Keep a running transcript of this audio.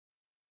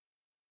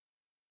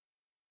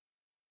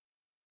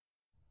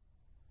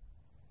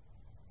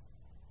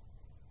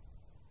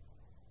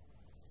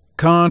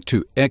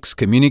Car-to-X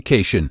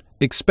communication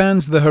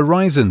expands the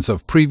horizons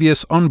of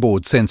previous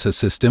onboard sensor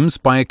systems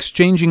by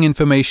exchanging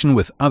information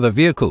with other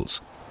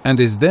vehicles, and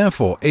is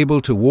therefore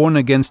able to warn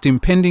against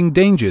impending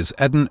dangers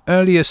at an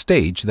earlier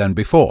stage than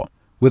before.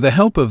 With the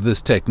help of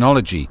this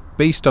technology,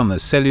 based on the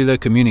cellular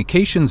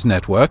communications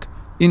network,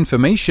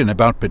 information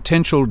about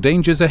potential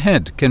dangers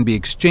ahead can be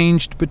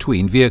exchanged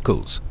between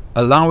vehicles,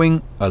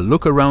 allowing a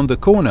look around the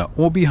corner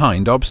or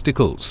behind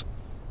obstacles.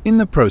 In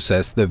the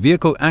process, the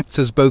vehicle acts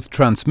as both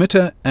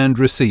transmitter and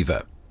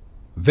receiver.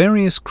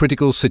 Various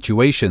critical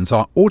situations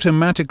are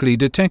automatically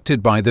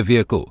detected by the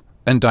vehicle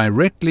and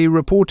directly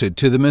reported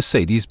to the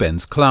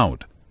Mercedes-Benz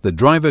cloud. The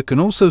driver can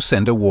also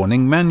send a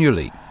warning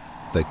manually.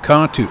 The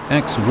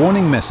Car-to-X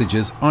warning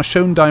messages are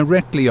shown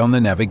directly on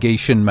the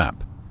navigation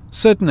map.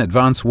 Certain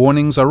advanced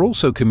warnings are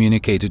also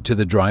communicated to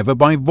the driver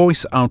by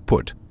voice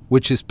output,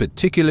 which is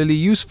particularly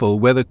useful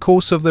where the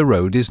course of the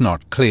road is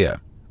not clear.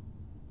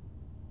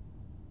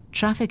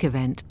 Traffic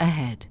event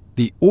ahead.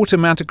 The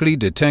automatically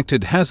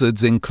detected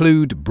hazards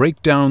include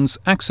breakdowns,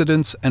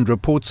 accidents, and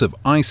reports of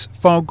ice,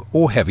 fog,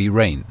 or heavy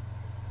rain.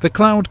 The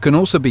cloud can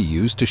also be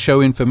used to show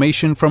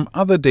information from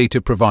other data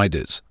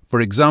providers,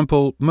 for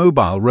example,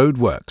 mobile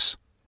roadworks.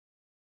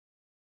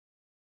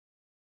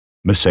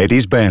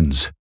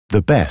 Mercedes-Benz,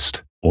 the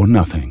best or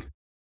nothing.